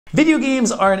Video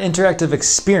games are an interactive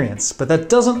experience, but that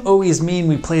doesn't always mean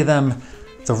we play them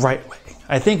the right way.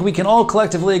 I think we can all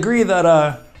collectively agree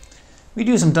that we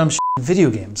do some dumb shit in video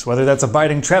games, whether that's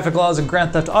abiding traffic laws in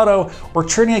Grand Theft Auto or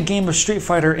turning a game of Street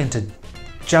Fighter into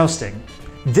jousting.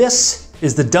 This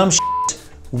is the dumb shit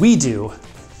we do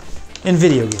in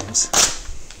video games.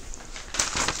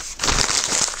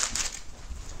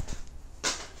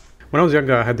 When I was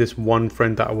younger, I had this one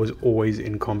friend that I was always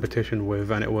in competition with,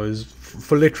 and it was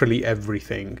for literally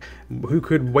everything. Who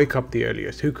could wake up the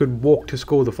earliest? Who could walk to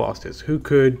school the fastest? Who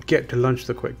could get to lunch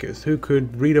the quickest? Who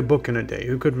could read a book in a day?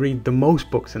 Who could read the most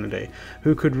books in a day?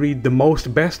 Who could read the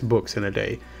most best books in a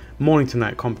day? Morning to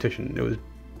night competition. It was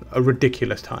a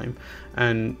ridiculous time.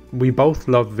 And we both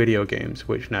loved video games,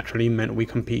 which naturally meant we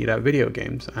competed at video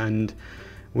games. And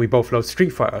we both loved Street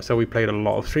Fighter, so we played a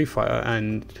lot of Street Fighter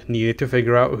and needed to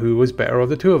figure out who was better of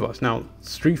the two of us. Now,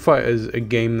 Street Fighter is a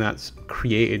game that's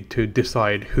created to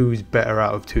decide who's better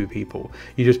out of two people.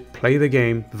 You just play the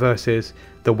game versus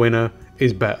the winner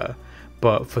is better.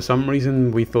 But for some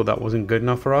reason, we thought that wasn't good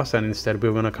enough for us, and instead we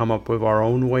were going to come up with our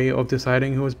own way of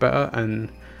deciding who was better,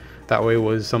 and that way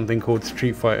was something called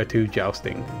Street Fighter 2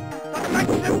 Jousting.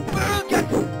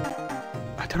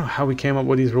 I don't know how we came up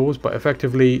with these rules, but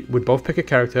effectively we'd both pick a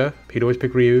character. He'd always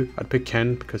pick Ryu, I'd pick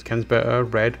Ken because Ken's better,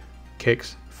 red,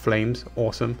 kicks, flames,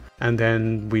 awesome. And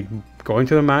then we'd go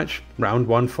into the match, round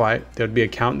one fight, there'd be a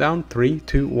countdown, 3,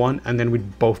 2, 1, and then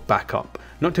we'd both back up.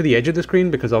 Not to the edge of the screen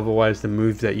because otherwise the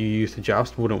moves that you use to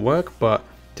joust wouldn't work, but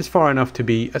just far enough to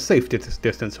be a safe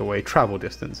distance away, travel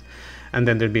distance. And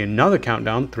then there'd be another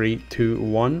countdown, 3, 2,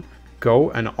 1,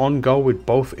 go, and on go we'd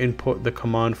both input the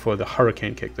command for the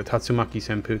hurricane kick, the Tatsumaki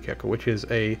Senpu kick, which is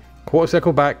a quarter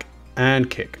circle back and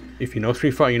kick. If you know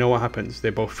Street Fighter, you know what happens. They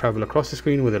both travel across the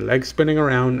screen with their legs spinning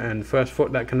around, and first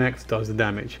foot that connects does the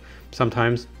damage.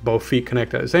 Sometimes both feet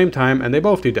connect at the same time and they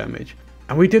both do damage.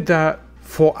 And we did that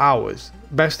for hours,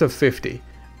 best of 50.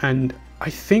 And I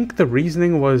think the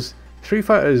reasoning was Street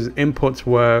Fighter's inputs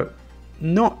were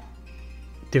not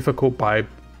difficult by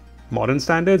modern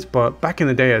standards, but back in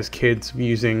the day as kids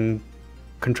using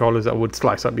controllers that would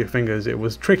slice up your fingers, it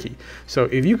was tricky. So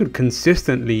if you could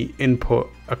consistently input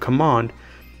a command,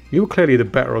 you were clearly the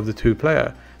better of the two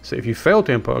player. So if you failed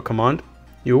to input a command,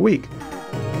 you were weak.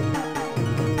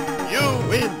 You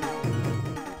win!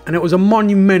 And it was a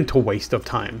monumental waste of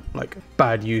time, like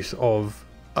bad use of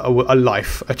a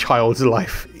life, a child's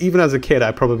life. Even as a kid,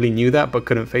 I probably knew that, but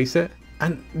couldn't face it.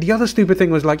 And the other stupid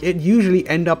thing was, like, it usually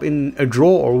end up in a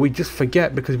draw, or we'd just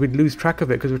forget because we'd lose track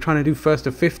of it because we're trying to do first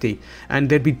to 50, and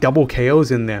there'd be double KOs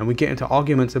in there and we'd get into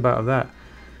arguments about that.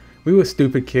 We were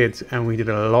stupid kids and we did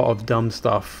a lot of dumb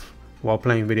stuff while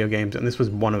playing video games, and this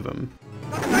was one of them.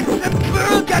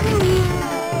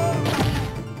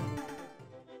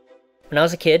 When I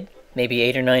was a kid, maybe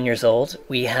 8 or 9 years old,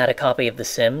 we had a copy of The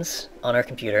Sims on our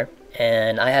computer.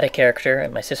 And I had a character,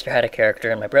 and my sister had a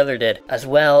character, and my brother did, as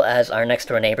well as our next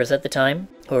door neighbors at the time,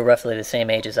 who were roughly the same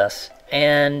age as us.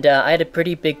 And I had a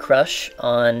pretty big crush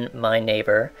on my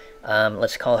neighbor.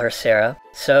 Let's call her Sarah.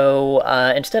 So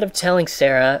instead of telling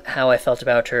Sarah how I felt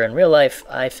about her in real life,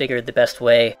 I figured the best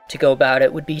way to go about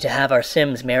it would be to have our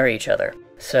Sims marry each other.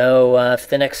 So for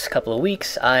the next couple of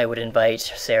weeks, I would invite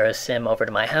Sarah's Sim over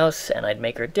to my house, and I'd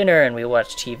make her dinner, and we'd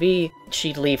watch TV.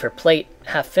 She'd leave her plate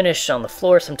half finished on the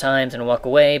floor sometimes and walk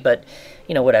away, but,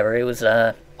 you know, whatever. It was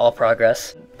all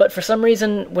progress. But for some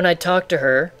reason, when I'd talk to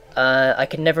her, I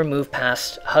could never move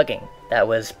past hugging. That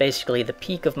was basically the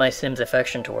peak of my Sim's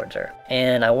affection towards her.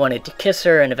 And I wanted to kiss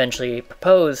her and eventually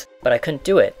propose, but I couldn't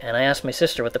do it. And I asked my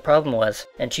sister what the problem was,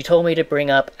 and she told me to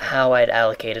bring up how I'd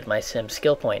allocated my Sim's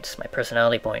skill points, my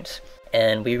personality points.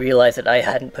 And we realized that I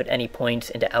hadn't put any points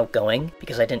into outgoing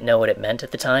because I didn't know what it meant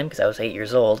at the time because I was 8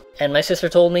 years old. And my sister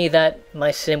told me that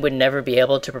my Sim would never be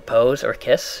able to propose or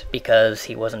kiss because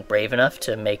he wasn't brave enough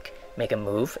to make a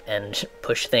move and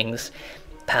push things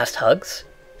past hugs.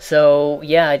 So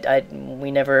yeah, we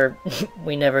never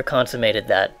consummated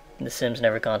that. The Sims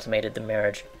never consummated the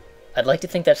marriage. I'd like to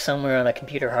think that somewhere on a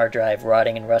computer hard drive,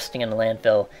 rotting and rusting in the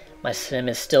landfill, my Sim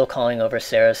is still calling over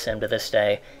Sarah's Sim to this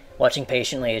day, watching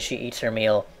patiently as she eats her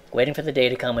meal, waiting for the day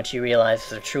to come when she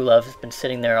realizes her true love has been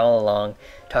sitting there all along,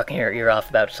 talking her ear off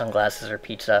about sunglasses or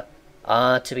pizza.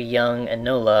 Ah, to be young and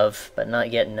know love, but not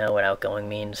yet know what outgoing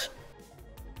means.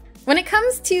 When it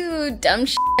comes to dumb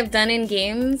shit I've done in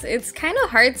games, it's kind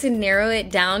of hard to narrow it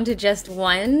down to just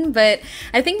one, but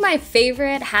I think my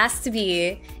favorite has to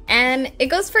be, and it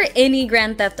goes for any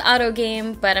Grand Theft Auto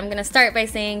game, but I'm gonna start by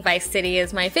saying Vice City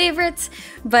is my favorite.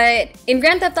 But in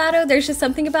Grand Theft Auto, there's just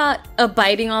something about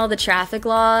abiding all the traffic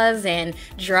laws and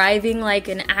driving like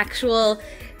an actual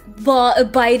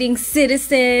law-abiding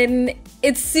citizen.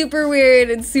 It's super weird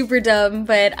and super dumb,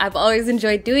 but I've always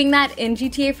enjoyed doing that in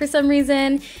GTA for some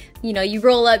reason. You know, you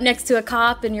roll up next to a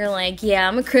cop and you're like, yeah,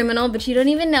 I'm a criminal, but you don't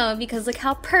even know because look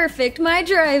how perfect my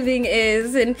driving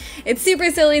is. And it's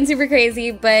super silly and super crazy,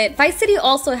 but Vice City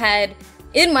also had,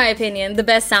 in my opinion, the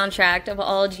best soundtrack of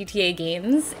all GTA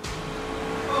games.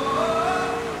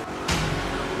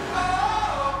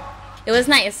 It was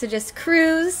nice to just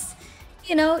cruise,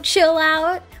 you know, chill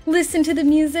out, listen to the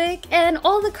music, and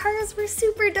all the cars were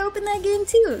super dope in that game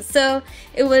too. So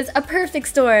it was a perfect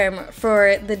storm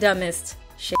for the dumbest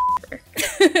shit ever.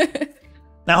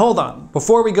 Now hold on,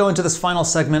 before we go into this final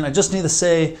segment, I just need to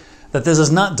say that this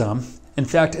is not dumb. In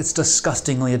fact, it's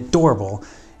disgustingly adorable.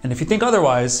 And if you think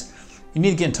otherwise, you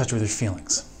need to get in touch with your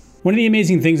feelings. One of the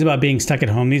amazing things about being stuck at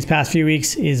home these past few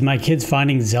weeks is my kids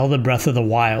finding Zelda Breath of the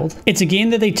Wild. It's a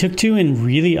game that they took to in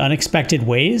really unexpected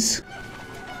ways.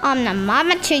 I'm the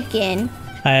mama chicken.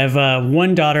 I have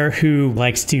one daughter who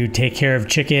likes to take care of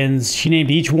chickens. She named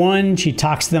each one. She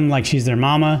talks to them like she's their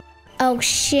mama.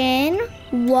 Ocean,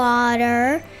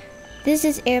 water, this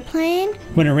is airplane.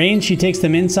 When it rains, she takes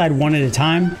them inside one at a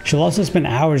time. She'll also spend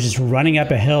hours just running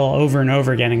up a hill over and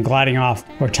over again and gliding off,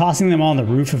 or tossing them all on the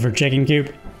roof of her chicken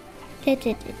coop.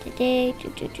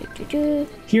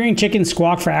 Hearing chickens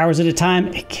squawk for hours at a time,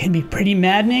 it can be pretty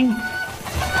maddening.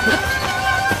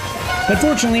 But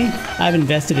fortunately, I've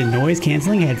invested in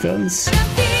noise-canceling headphones.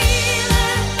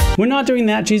 When not doing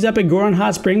that, she's up at Goron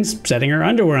Hot Springs, setting her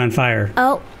underwear on fire.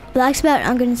 Oh, Black Spout,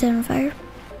 I'm gonna set on fire.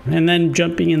 And then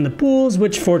jumping in the pools,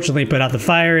 which fortunately put out the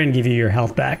fire and give you your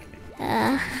health back.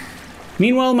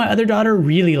 Meanwhile, my other daughter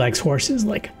really likes horses,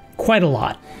 like quite a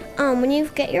lot. When you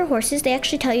get your horses, they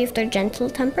actually tell you if they're gentle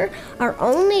temper. Our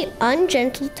only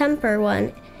ungentle temper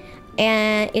one,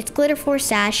 and it's Glitter Force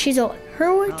Sash.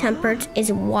 Her tempered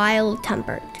is wild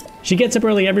tempered. She gets up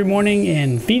early every morning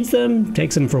and feeds them,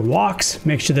 takes them for walks,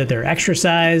 makes sure that they're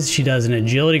exercised. She does an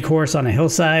agility course on a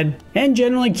hillside, and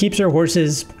generally keeps her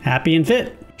horses happy and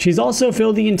fit. She's also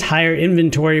filled the entire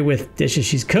inventory with dishes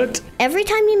she's cooked. Every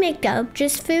time you make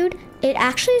just food, it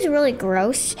actually is really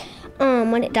gross.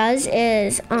 What it does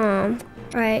is,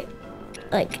 right,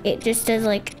 like it just does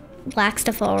like black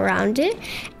stuff all around it,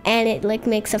 and it like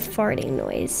makes a farting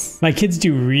noise. My kids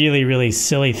do really, really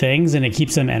silly things, and it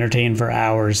keeps them entertained for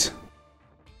hours.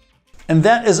 And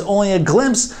that is only a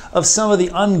glimpse of some of the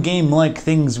ungame-like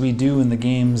things we do in the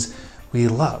games we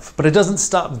love. But it doesn't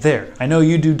stop there. I know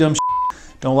you do dumb shit.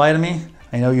 Don't lie to me.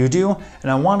 I know you do, and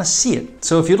I want to see it.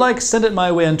 So if you'd like, send it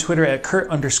my way on Twitter at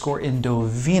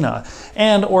Kurt_Indovina.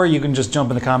 Or you can just jump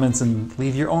in the comments and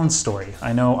leave your own story.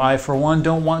 I know I, for one,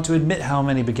 don't want to admit how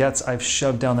many baguettes I've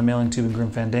shoved down the mailing tube in Grim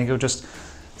Fandango just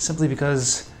simply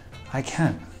because I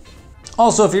can.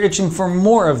 Also, if you're itching for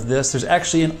more of this, there's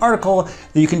actually an article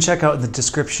that you can check out in the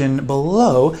description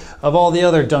below of all the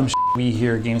other dumb shit we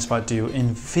here at GameSpot do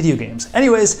in video games.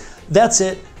 Anyways, that's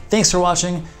it. Thanks for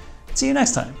watching. See you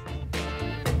next time.